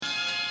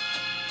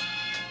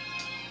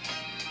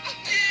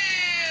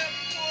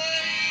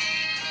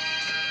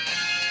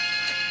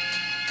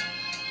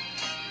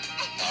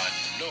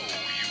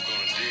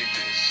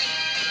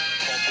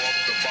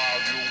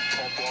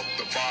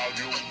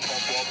volume,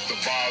 pump up the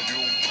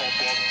volume,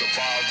 pump up the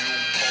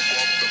volume, pump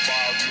up the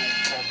volume,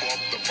 pump up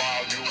the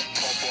volume,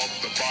 pump up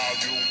the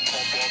volume,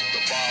 pump up the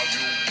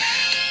volume.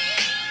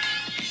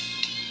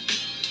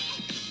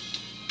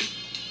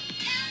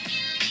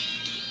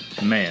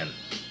 Man,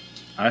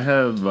 I've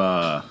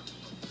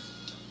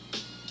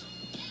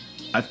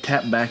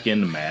tapped back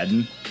into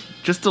Madden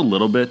just a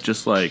little bit,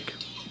 just like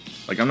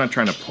I'm not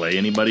trying to play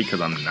anybody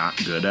because I'm not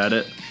good at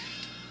it,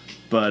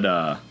 but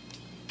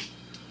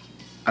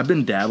I've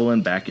been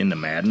dabbling back into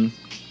Madden,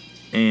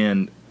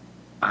 and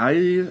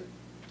I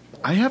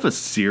have a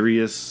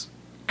serious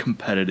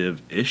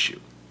competitive issue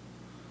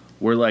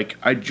where, like,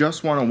 I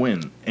just want to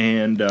win,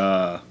 and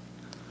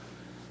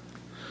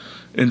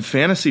in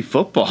fantasy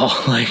football,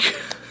 like,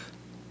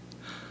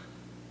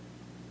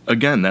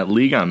 again, that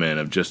league I'm in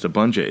of just a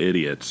bunch of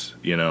idiots,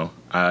 you know,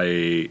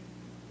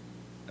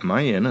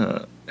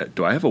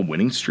 do I have a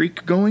winning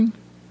streak going?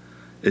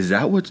 Is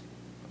that what's...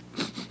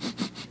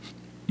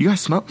 You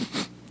guys smell...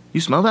 You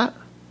smell that?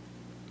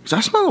 Because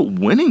I smell a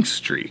winning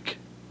streak.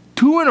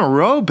 2 in a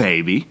row,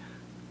 baby.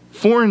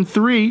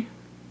 4-3.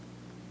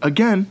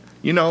 Again,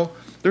 you know,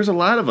 there's a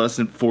lot of us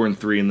in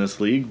 4-3 in this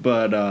league,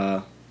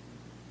 but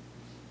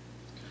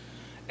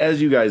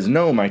as you guys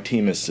know, my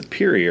team is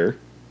superior.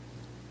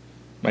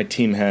 My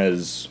team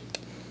has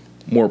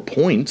more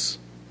points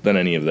than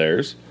any of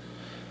theirs.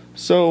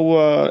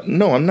 So,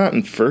 no, I'm not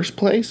in first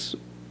place,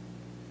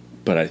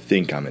 but I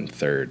think I'm in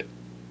third.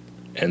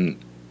 And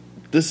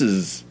this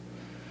is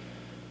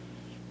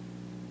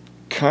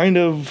kind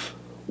of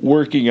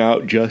working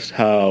out just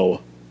how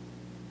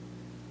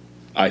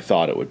I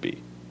thought it would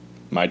be.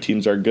 My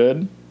teams are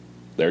good.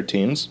 Their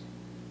teams.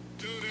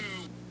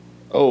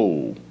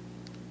 Oh,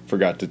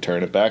 forgot to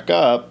turn it back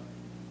up.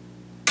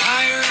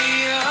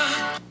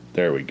 Diarrhea.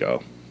 There we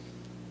go.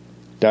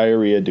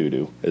 Diarrhea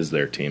Doo-Doo is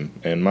their team,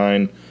 and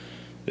mine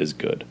is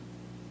good.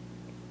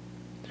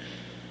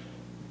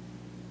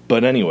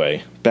 But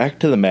anyway, back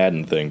to the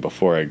Madden thing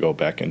before I go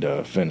back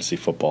into fantasy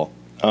football.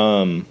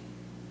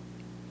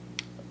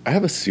 I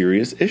have a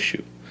serious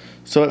issue.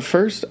 So at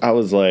first I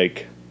was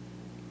like,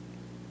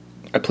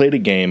 I played a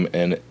game,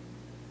 and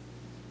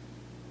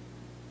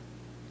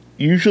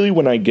usually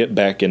when I get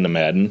back into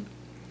Madden,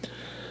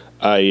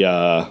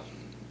 I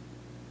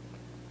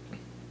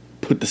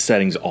put the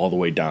settings all the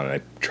way down,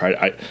 and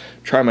I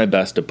try my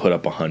best to put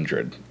up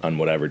 100 on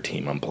whatever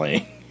team I'm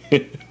playing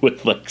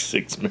with like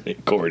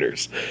 6-minute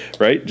quarters,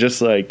 right?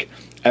 Just like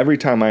every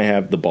time I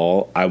have the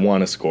ball, I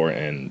want to score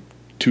in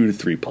 2 to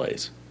 3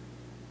 plays.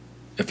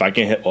 If I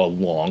can hit a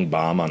long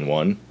bomb on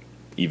one,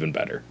 even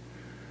better.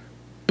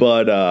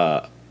 But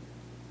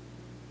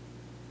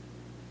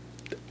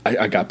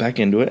I got back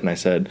into it, and I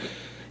said,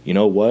 you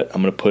know what?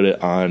 I'm going to put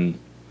it on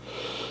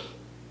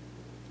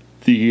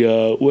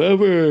the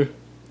whatever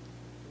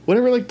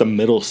like the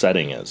middle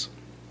setting is.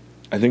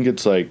 I think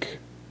it's like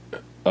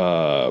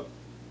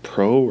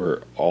pro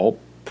or all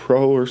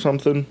pro or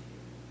something.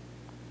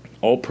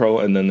 All pro,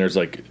 and then there's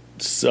like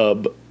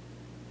sub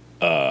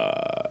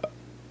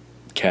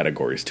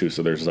categories too.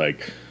 So there's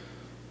like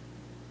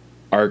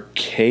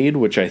arcade,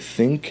 which I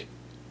think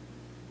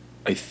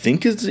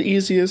is the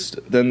easiest.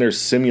 Then there's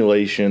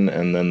simulation,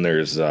 and then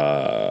there's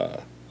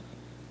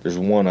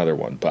one other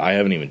one, but I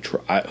haven't even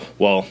tried.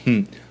 Well,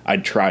 I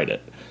tried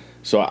it.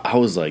 So I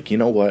was like, you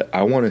know what?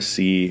 I want to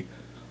see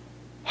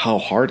how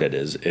hard it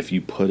is if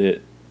you put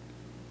it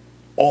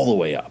all the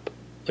way up.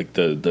 Like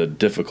the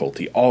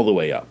difficulty all the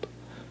way up.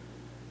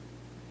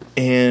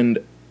 And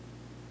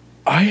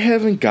I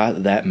haven't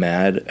got that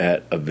mad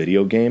at a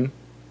video game.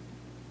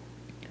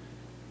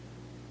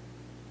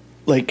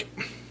 Like,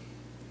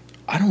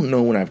 I don't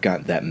know when I've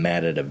gotten that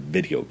mad at a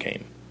video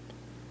game.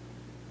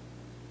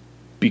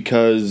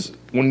 Because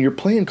when you're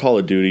playing Call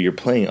of Duty, you're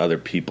playing other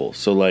people.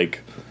 So,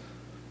 like,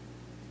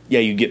 yeah,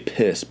 you get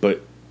pissed,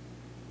 but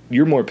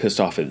you're more pissed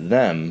off at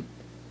them.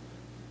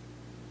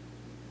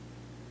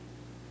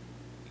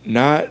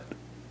 Not,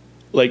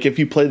 like, if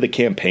you play the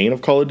campaign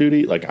of Call of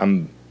Duty, like,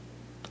 I'm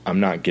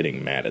not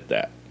getting mad at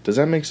that. Does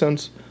that make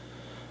sense?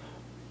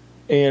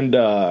 And,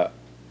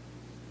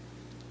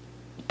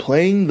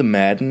 playing the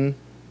Madden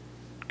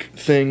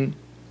thing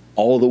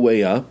all the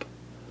way up,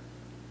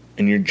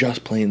 and you're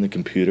just playing the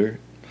computer,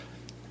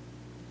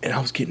 and I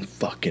was getting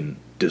fucking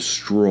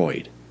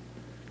destroyed.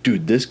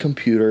 Dude, this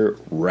computer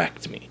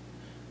wrecked me.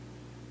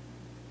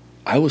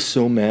 I was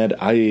so mad.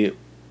 I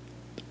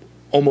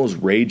almost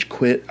rage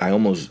quit. I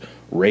almost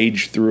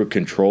raged through a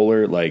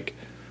controller. Like,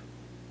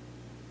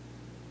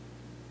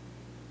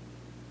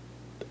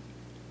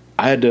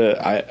 I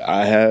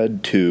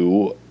had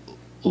to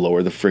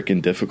lower the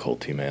freaking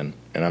difficulty, man.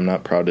 And I'm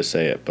not proud to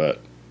say it,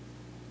 but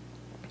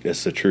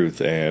it's the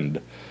truth.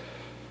 And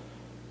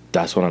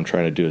that's what I'm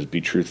trying to do, is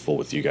be truthful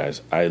with you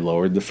guys. I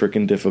lowered the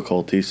freaking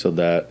difficulty so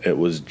that it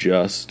was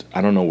just,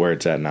 I don't know where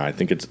it's at now. I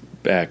think it's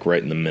back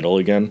right in the middle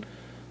again.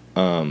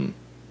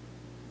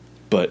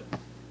 But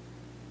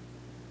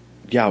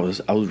yeah, I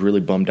was really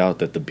bummed out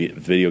that the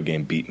video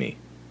game beat me.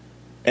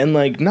 And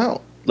like,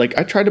 no, like,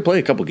 I tried to play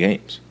a couple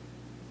games.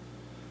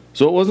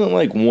 So it wasn't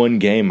like one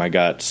game I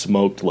got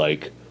smoked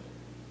like,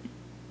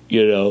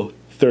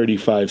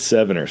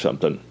 35-7 or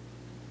something.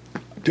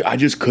 Dude, I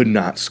just could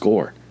not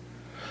score.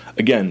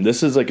 Again,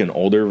 this is like an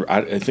older,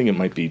 I think it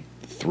might be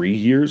 3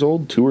 years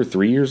old, 2 or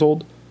 3 years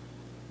old.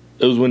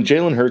 It was when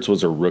Jalen Hurts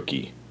was a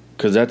rookie,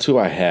 because that's who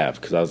I have.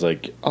 Because I was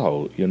like,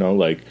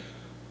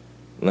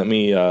 let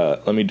me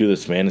do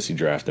this fantasy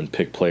draft and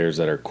pick players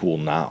that are cool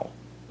now,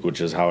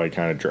 which is how I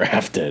kind of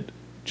drafted.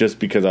 Just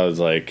because I was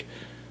like,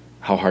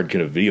 how hard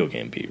can a video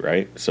game be,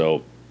 right?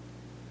 So,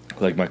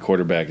 like, my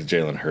quarterback is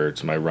Jalen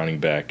Hurts. My running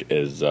back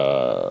is,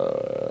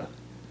 I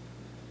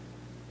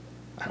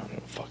don't even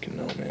fucking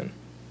know, man.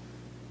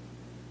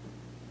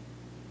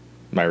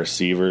 My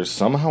receivers,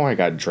 somehow I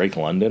got Drake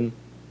London.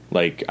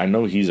 Like, I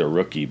know he's a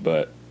rookie,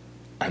 but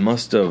I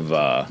must have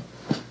done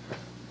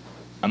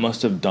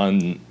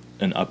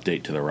an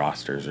update to the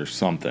rosters or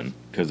something,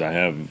 because I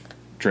have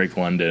Drake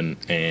London,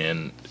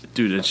 and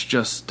dude, it's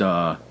just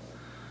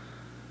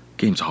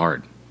game's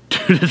hard.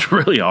 Dude, it's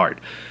really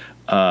hard.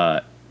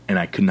 And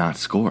I could not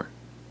score.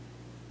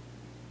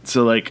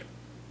 So, like,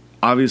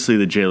 obviously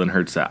the Jalen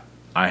Hurts that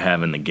I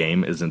have in the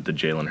game isn't the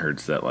Jalen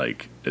Hurts that,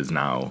 like, is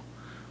now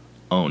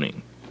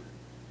owning.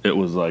 It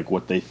was like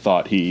what they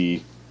thought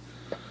he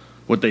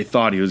was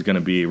going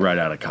to be right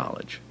out of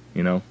college,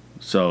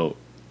 So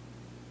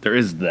there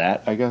is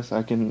that, I guess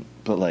I can,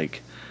 but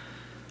like,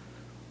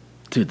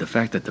 dude, the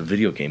fact that the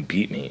video game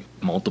beat me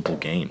multiple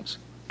games,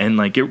 and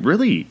like, it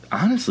really,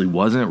 honestly,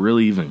 wasn't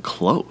really even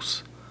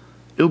close.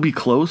 It would be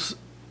close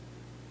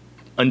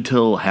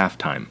until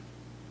halftime.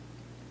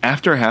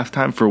 After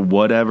halftime, for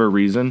whatever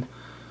reason,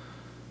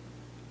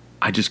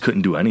 I just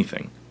couldn't do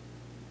anything.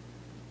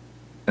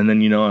 And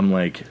then, I'm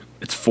like,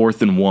 it's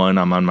 4th and 1.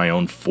 I'm on my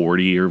own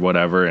 40 or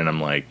whatever. And I'm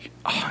like,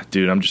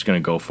 dude, I'm just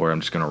going to go for it.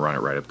 I'm just going to run it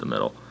right up the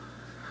middle.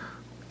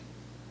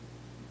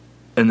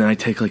 And then I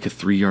take like a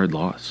 3-yard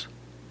loss.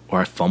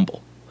 Or I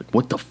fumble. Like,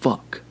 what the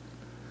fuck?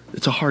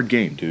 It's a hard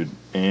game, dude.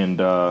 And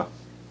all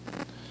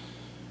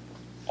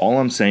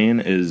I'm saying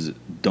is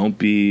don't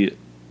be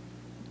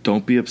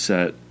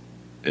upset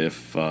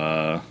if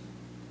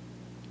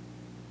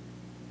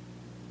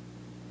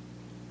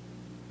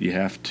you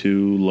have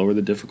to lower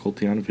the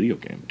difficulty on a video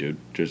game, dude.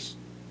 Just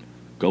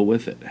go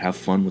with it. Have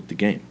fun with the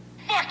game.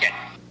 Fuck it!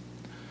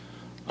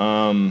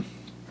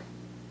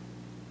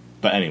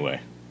 But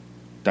anyway,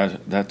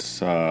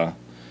 that's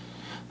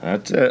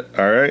it.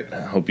 All right.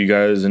 I hope you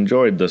guys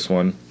enjoyed this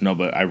one. No,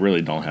 but I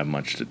really don't have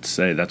much to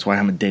say. That's why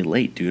I'm a day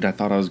late, dude. I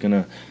thought I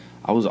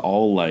was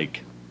all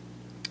like,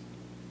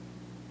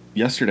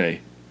 yesterday,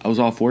 I was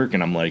off work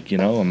and I'm like, I'm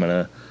going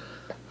to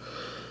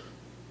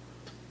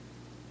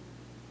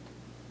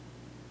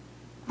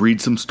read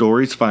some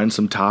stories, find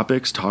some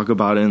topics, talk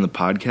about it in the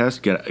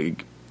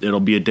podcast. It'll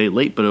be a day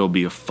late, but it'll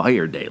be a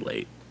fire day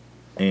late.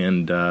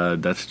 And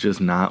that's just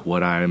not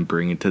what I'm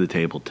bringing to the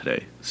table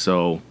today.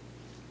 So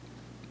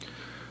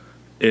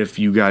if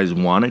you guys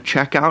want to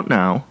check out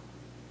now,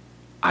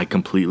 I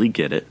completely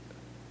get it.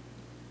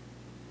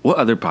 What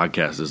other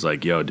podcast is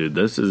like, yo, dude,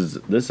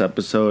 this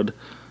episode,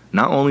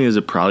 not only is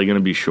it probably going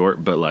to be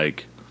short, but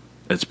like,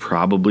 it's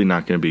probably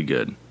not going to be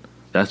good.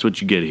 That's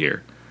what you get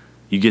here.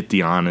 You get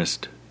the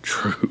honest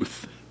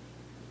truth.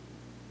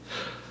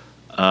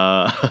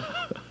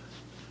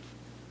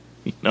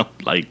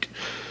 Like,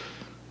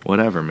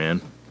 whatever,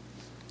 man.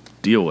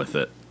 Deal with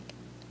it.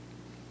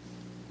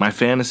 My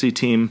fantasy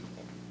team,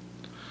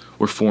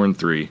 we're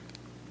 4-3.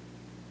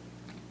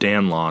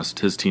 Dan lost.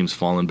 His team's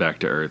fallen back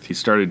to earth.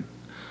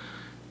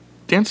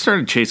 Dan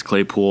started Chase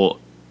Claypool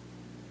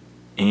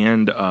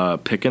and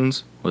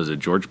Pickens. Was it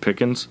George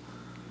Pickens?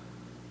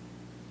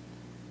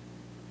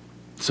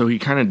 So he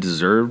kind of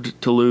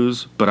deserved to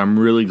lose, but I'm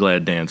really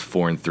glad Dan's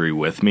 4-3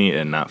 with me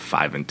and not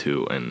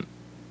 5-2 and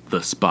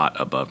the spot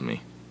above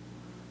me.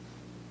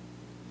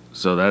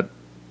 So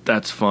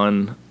that's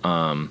fun.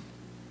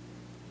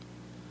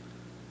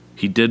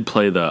 He did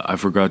play the I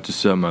forgot to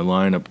set my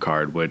lineup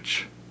card,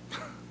 which,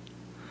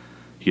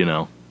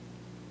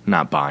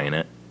 not buying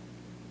it.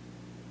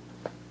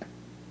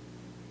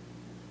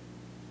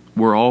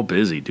 We're all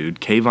busy, dude.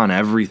 Cave on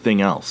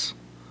everything else.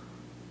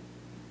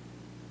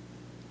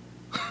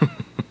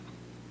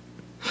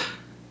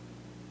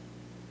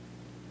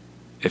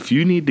 If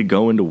you need to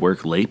go into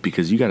work late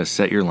because you got to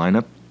set your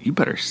lineup, you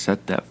better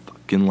set that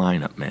fucking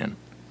lineup, man.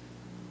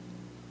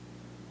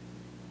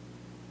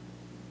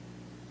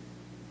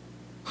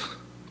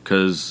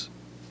 Because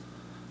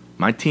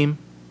my team,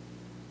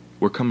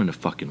 we're coming to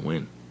fucking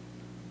win.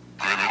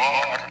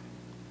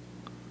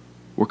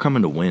 We're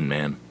coming to win,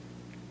 man.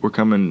 We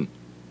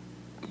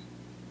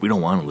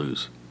don't want to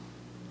lose.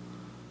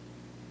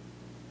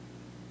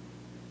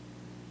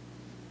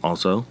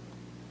 Also,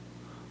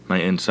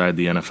 my Inside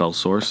the NFL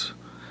source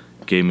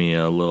gave me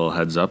a little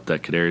heads up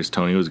that Kadarius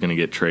Toney was going to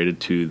get traded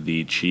to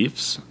the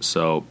Chiefs,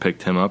 so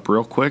picked him up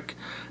real quick.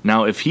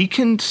 Now, if he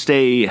can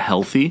stay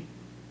healthy,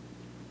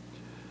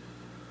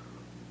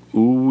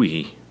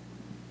 ooh-wee,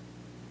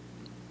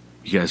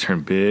 you guys are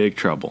in big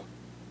trouble.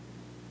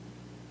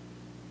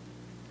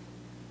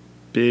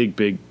 Big,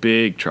 big,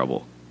 big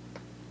trouble.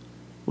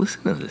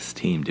 listen to this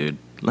team, dude.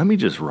 Let me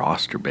just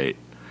roster bait.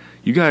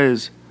 You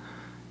guys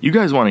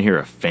want to hear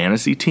a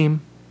fantasy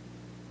team?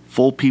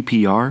 Full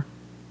PPR?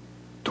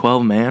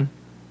 12-man?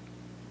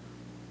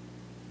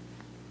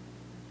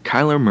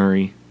 Kyler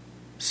Murray,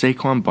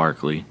 Saquon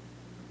Barkley,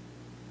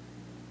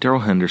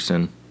 Darrell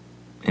Henderson,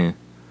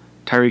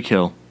 Tyreek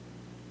Hill,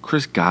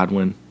 Chris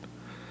Godwin.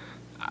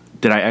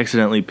 Did I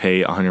accidentally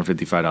pay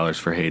 $155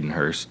 for Hayden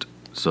Hurst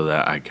so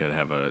that I could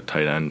have a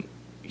tight end?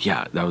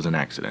 Yeah, that was an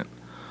accident.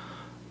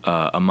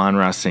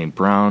 Amon-Ra St.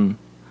 Brown.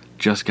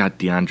 Just got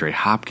DeAndre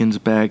Hopkins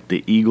back.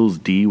 The Eagles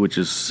D, which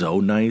is so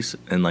nice.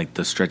 And like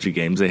the stretch of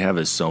games they have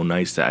is so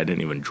nice that I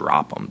didn't even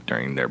drop them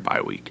during their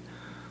bye week.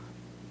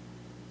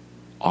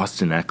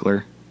 Austin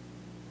Eckler.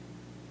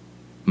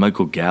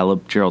 Michael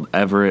Gallup. Gerald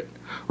Everett.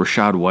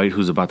 Rachaad White,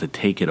 who's about to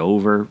take it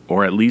over.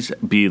 Or at least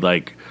be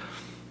like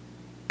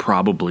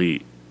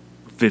probably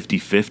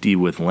 50-50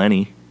 with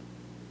Lenny.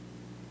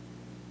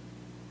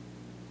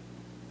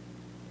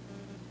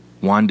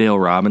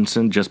 Wan'Dale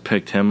Robinson, just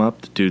picked him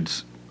up. The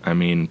dude's,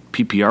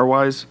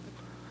 PPR-wise,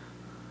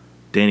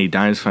 Danny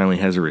Dimes finally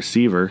has a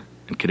receiver,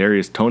 and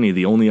Kadarius Toney,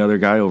 the only other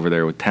guy over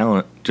there with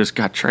talent, just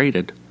got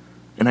traded,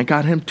 and I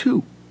got him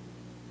too.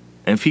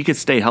 And if he could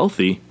stay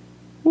healthy,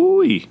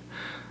 woo-wee.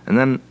 And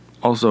then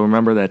also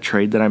remember that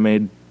trade that I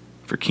made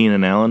for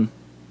Keenan Allen?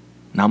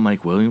 Now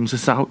Mike Williams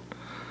is out.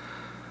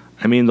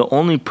 The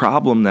only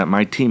problem that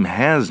my team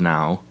has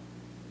now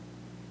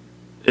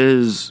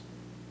is,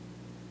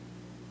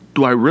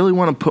 do I really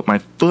want to put my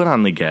foot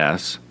on the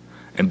gas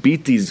and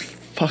beat these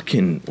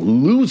fucking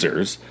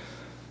losers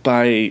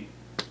by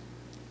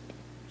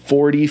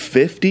 40,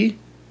 50?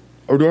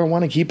 Or do I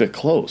want to keep it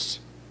close?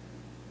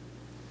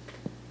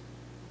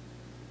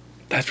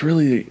 That's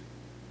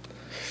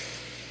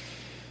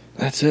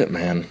it,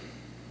 man.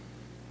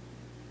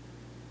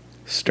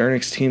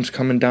 Sternick's team's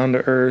coming down to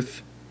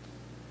earth.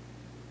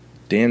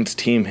 Dan's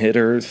team hit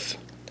earth.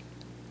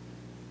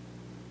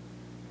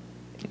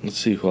 Let's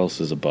see who else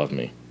is above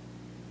me.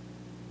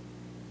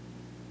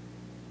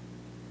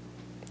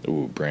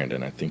 Ooh,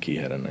 Brandon. I think he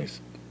had a nice...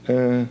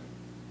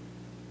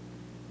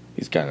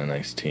 he's got a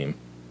nice team.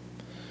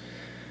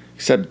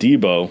 Except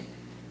Debo.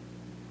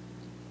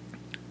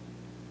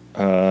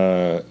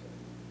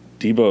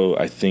 Debo,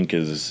 I think,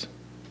 is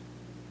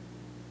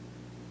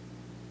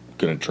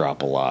going to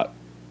drop a lot.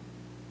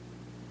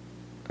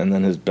 And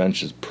then his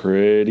bench is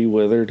pretty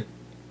withered.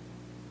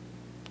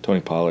 Tony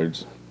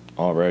Pollard's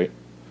all right.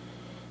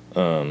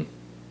 Yeah,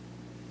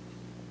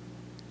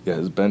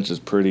 his bench is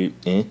pretty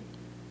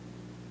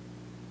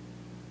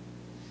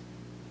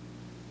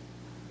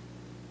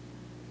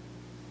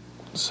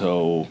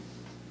So,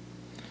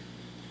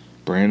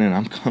 Brandon,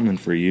 I'm coming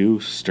for you.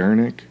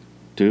 Sternick,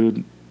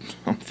 dude,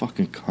 I'm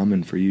fucking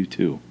coming for you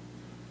too.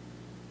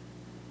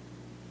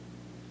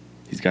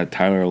 He's got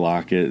Tyler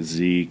Lockett,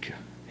 Zeke.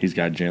 He's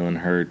got Jalen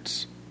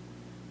Hurts,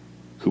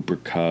 Cooper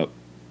Kupp.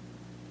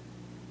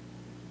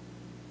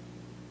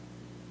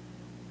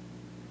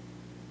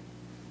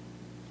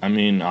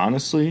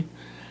 Honestly,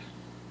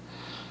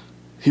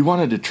 he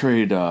wanted to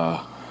trade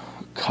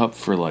Kupp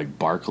for like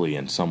Barkley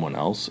and someone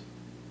else.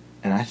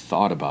 And I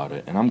thought about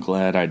it, and I'm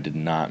glad I did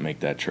not make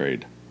that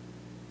trade.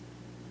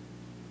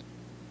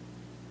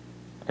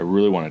 I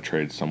really want to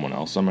trade someone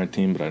else on my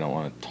team, but I don't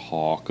want to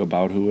talk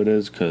about who it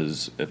is,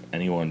 because if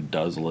anyone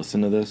does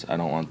listen to this, I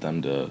don't want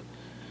them to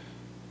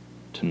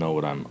know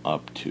what I'm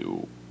up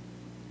to.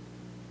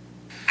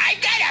 I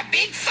got a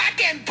big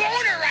fucking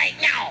boner right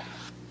now!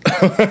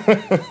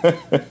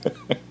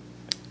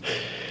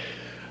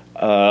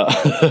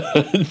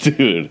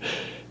 Dude,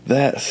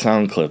 that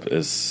sound clip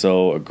is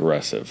so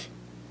aggressive.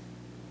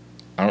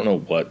 I don't know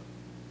what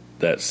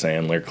that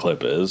Sandler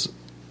clip is,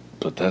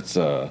 but that's,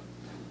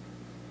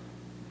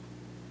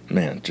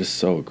 man, just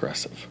so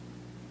aggressive.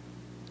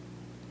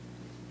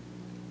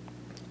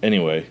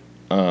 Anyway,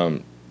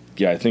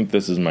 yeah, I think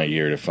this is my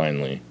year to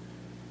finally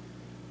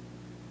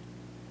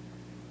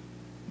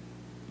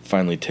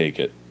take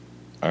it.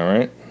 All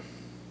right?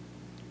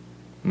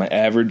 My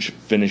average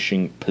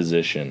finishing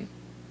position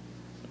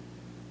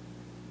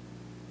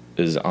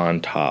is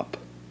on top.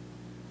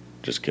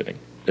 Just kidding.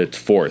 It's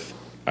fourth.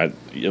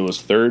 It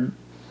was third.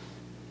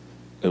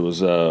 It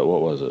was,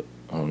 what was it?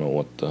 I don't know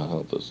what the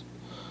hell this.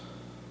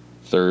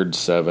 Third,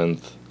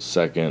 seventh,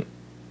 second,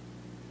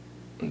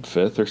 and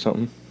fifth or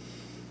something.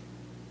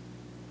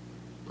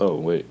 Oh,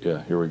 wait,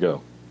 yeah, here we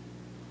go.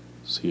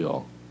 See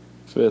y'all.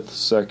 Fifth,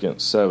 second,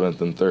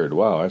 seventh, and third.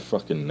 Wow, I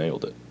fucking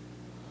nailed it.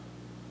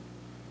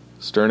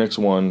 Sternick's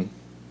won.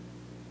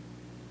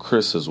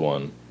 Chris has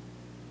won.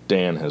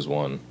 Dan has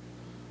won.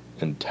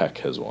 And Tech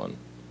has won.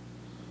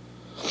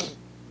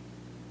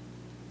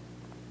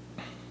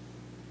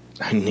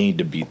 I need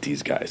to beat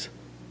these guys.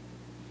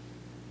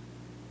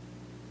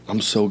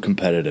 I'm so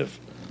competitive.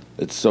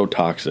 It's so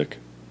toxic.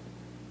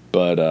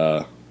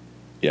 But,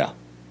 yeah.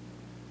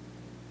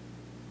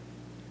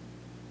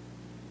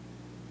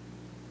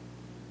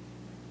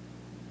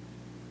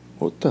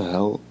 What the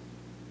hell?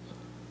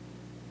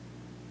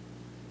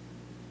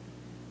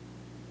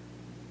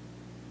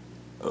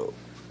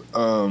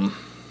 Oh,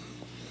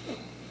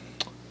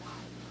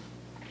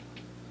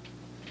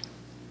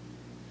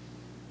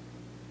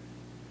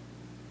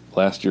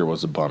 Last year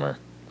was a bummer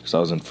because I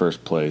was in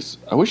first place.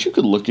 I wish you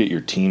could look at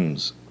your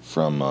teams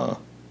from.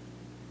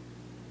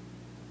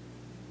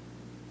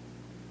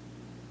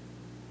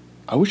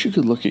 I wish you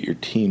could look at your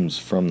teams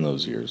from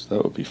those years.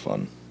 That would be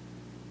fun.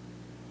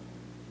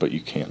 But you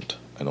can't,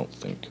 I don't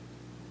think.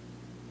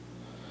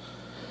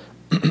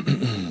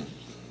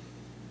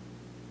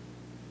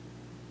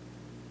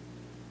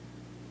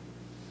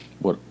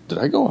 What? Did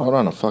I go out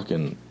on a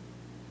fucking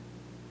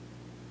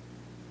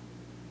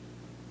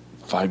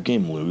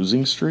 5-game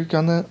losing streak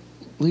on that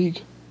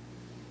league?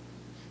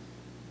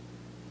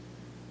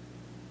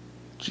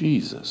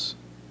 Jesus.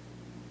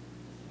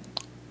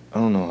 I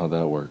don't know how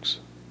that works.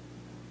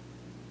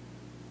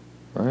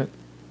 Right?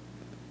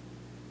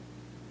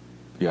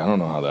 Yeah, I don't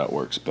know how that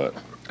works, but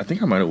I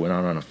think I might have went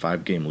out on a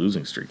 5-game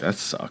losing streak. That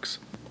sucks.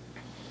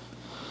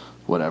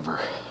 Whatever.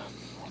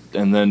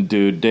 And then,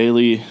 dude,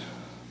 daily,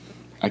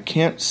 I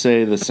can't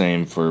say the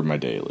same for my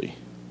daily.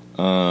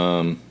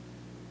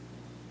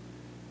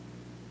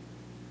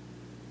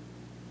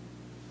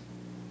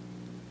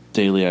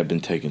 Daily, I've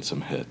been taking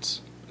some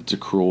hits. It's a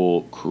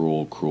cruel,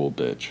 cruel, cruel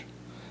bitch.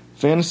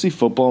 Fantasy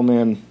football,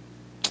 man,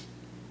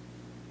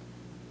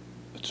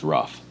 it's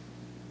rough.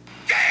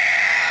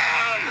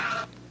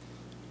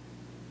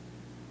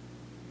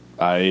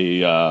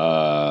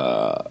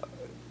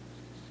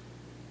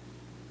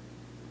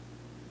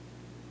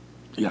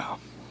 Yeah.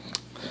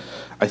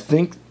 I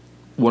think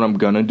what I'm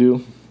gonna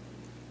do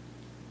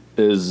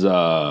is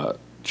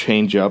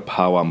change up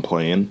how I'm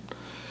playing,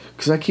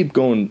 because I keep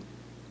going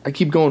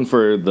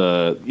for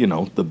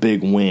the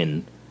big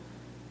win,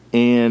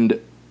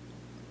 and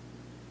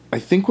I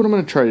think what I'm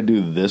gonna try to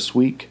do this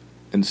week,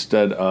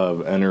 instead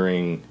of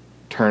entering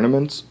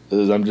tournaments,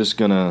 is I'm just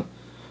gonna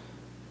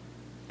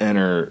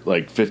enter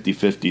like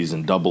 50-50s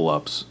and double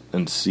ups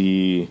and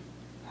see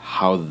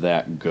how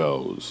that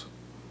goes.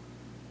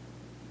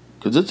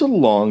 Because it's a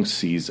long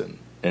season.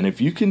 And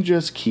if you can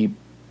just keep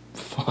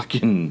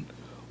fucking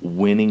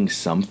winning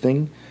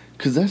something,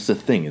 because that's the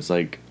thing, is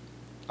like,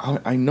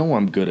 I know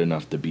I'm good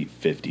enough to beat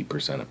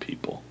 50% of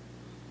people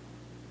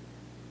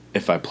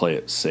if I play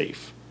it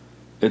safe.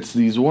 It's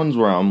these ones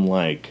where I'm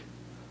like,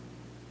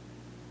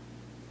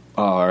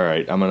 oh,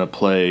 alright, I'm going to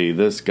play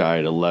this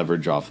guy to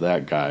leverage off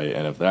that guy,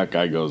 and if that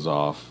guy goes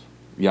off,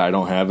 yeah, I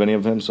don't have any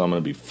of him, so I'm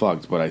going to be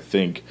fucked, but I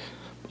think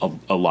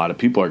a lot of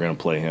people are going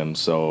to play him,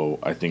 so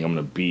I think I'm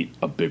going to beat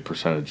a big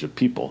percentage of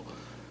people.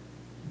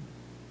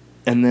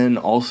 And then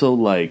also,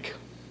 like,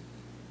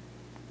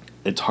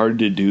 it's hard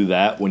to do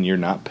that when you're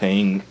not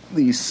paying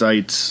these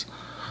sites.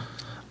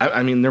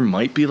 I mean, there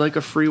might be, like,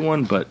 a free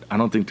one, but I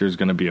don't think there's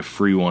going to be a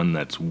free one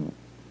that's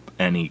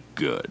any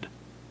good.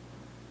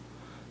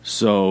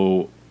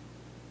 So,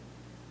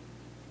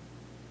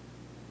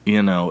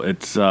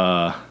 it's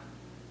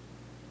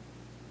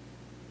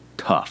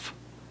tough.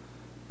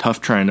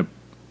 Tough trying to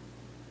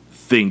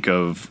think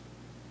of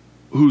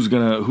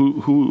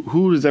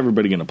who is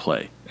everybody gonna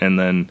play, and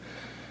then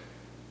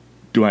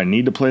do I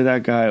need to play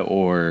that guy,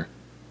 or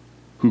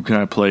who can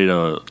I play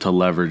to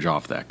leverage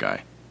off that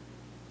guy?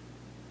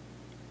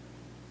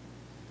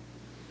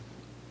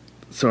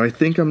 So I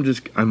think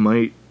I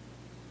might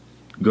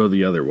go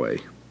the other way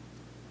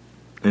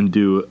and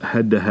do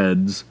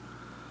head-to-heads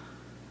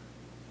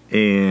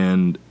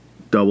and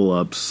double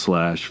ups /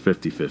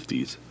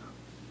 50-50s.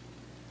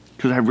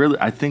 Because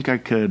I think I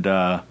could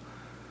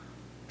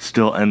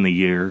still end the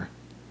year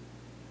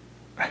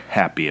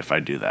happy if I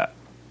do that.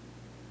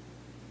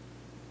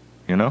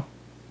 You know?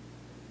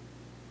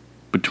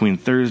 Between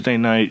Thursday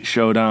night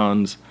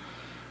showdowns,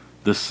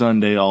 the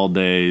Sunday all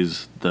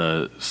days,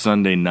 the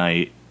Sunday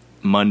night,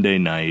 Monday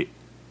night,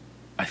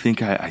 I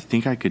think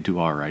I could do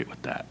all right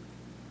with that.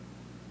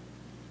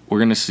 We're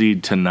going to see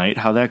tonight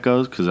how that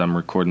goes, because I'm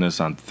recording this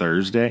on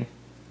Thursday.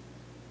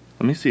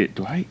 Let me see it.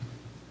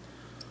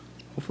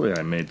 Hopefully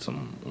I made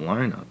some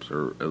lineups,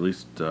 or at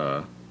least,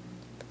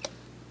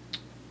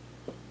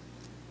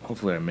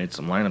 hopefully I made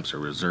some lineups or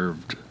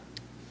reserved a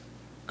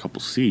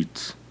couple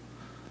seats.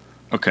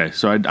 Okay,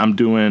 so I'm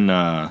doing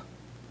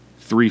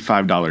 3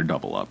 $5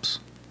 double ups.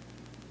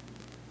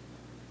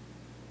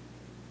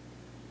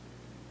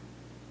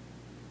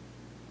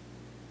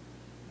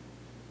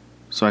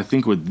 So I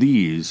think with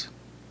these,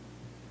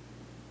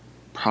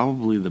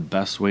 probably the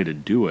best way to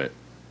do it,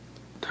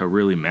 to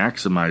really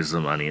maximize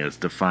the money, is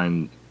to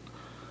find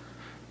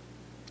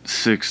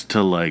 6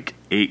 to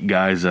 8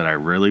 guys that I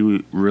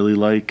really, really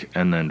like,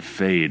 and then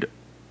fade.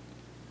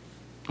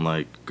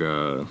 I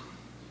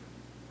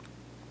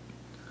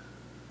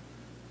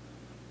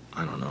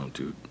don't know,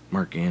 dude.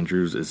 Mark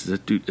Andrews, is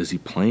he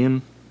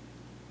playing?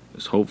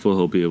 It's hopeful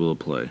he'll be able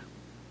to play.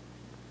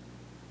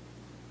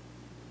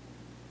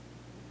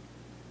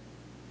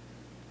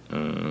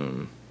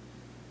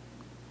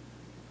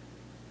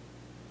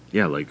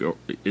 Yeah,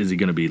 is he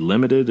going to be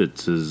limited?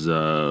 It's his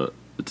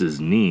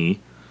knee.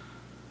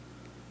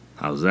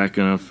 How's that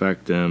going to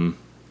affect him?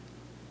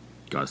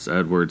 Gus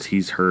Edwards,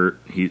 he's hurt.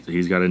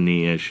 He's got a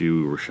knee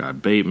issue.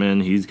 Rashad Bateman,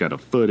 he's got a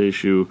foot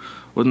issue.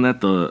 Wasn't that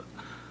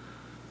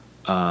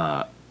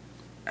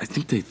I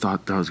think they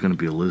thought that was going to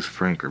be a Liz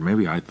Frank, or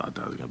maybe I thought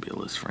that was going to be a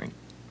Liz Frank.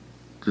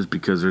 Just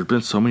because there's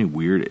been so many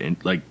weird,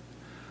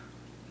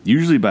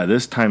 usually by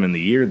this time in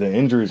the year, the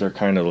injuries are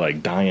kind of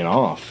like dying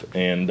off,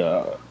 and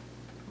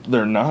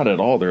they're not at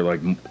all. They're like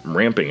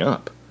ramping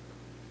up.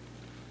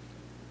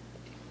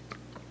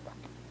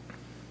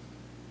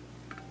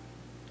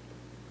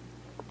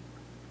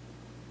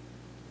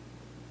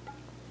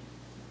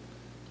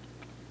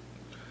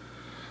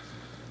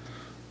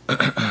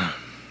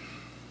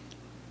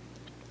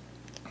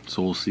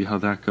 So we'll see how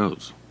that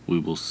goes. We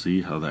will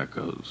see how that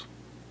goes.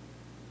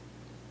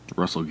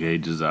 Russell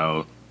Gage is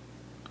out.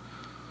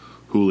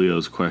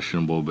 Julio's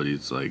questionable, but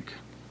he's like,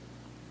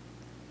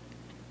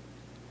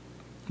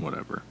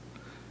 whatever.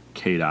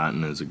 Cade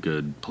Otton is a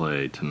good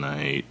play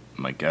tonight.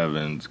 Mike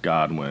Evans,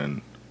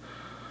 Godwin,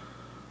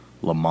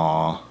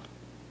 Lamar.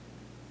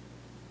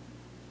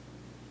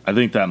 I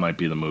think that might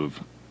be the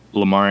move.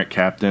 Lamar at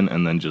captain,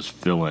 and then just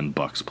fill in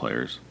Bucks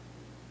players.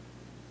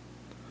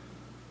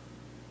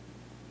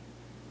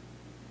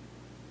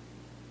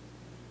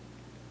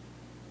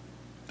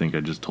 I think I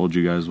just told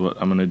you guys what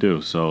I'm going to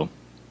do. So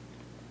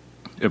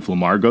if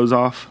Lamar goes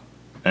off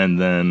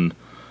and then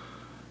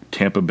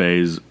Tampa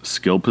Bay's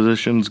skill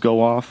positions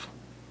go off,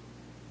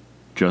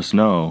 just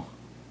know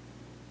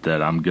that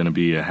I'm going to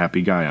be a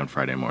happy guy on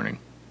Friday morning.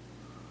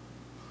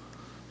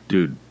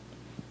 Dude,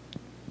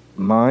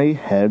 my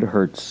head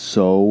hurts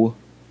so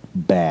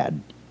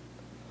bad.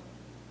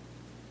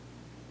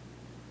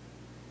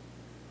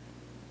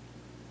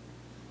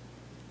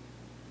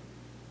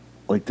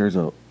 Like there's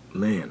a...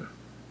 Man.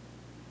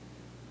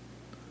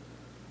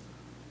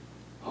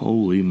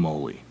 Holy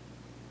moly.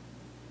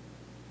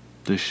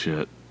 This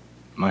shit,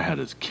 my head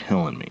is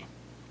killing me.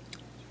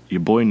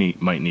 Your boy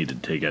might need to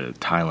take a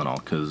Tylenol,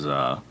 because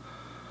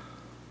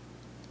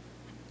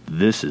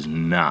this is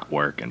not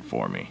working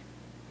for me,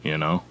 you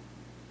know?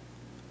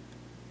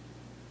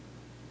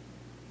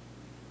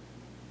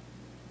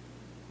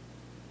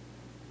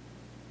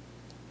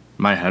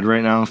 My head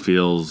right now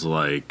feels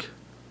like...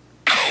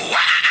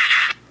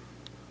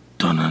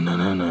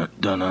 Dun-na-na-na-na,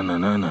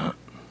 dun-na-na-na-na.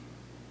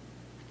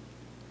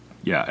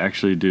 Yeah,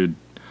 actually, dude,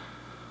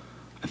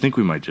 I think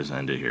we might just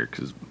end it here,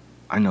 because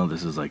I know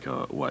this is like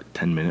a,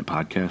 10-minute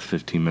podcast,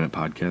 15-minute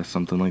podcast,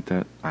 something like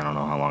that. I don't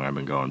know how long I've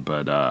been going,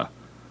 but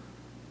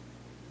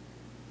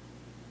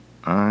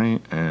I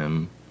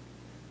am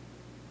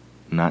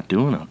not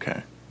doing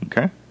okay,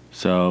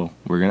 So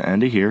we're going to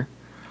end it here.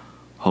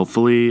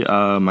 Hopefully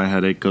my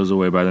headache goes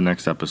away by the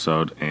next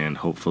episode, and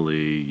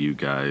hopefully you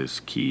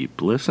guys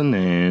keep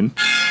listening.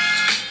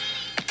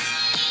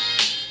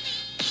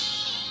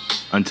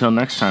 Until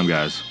next time,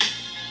 guys.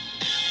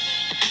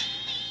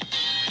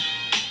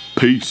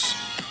 Peace.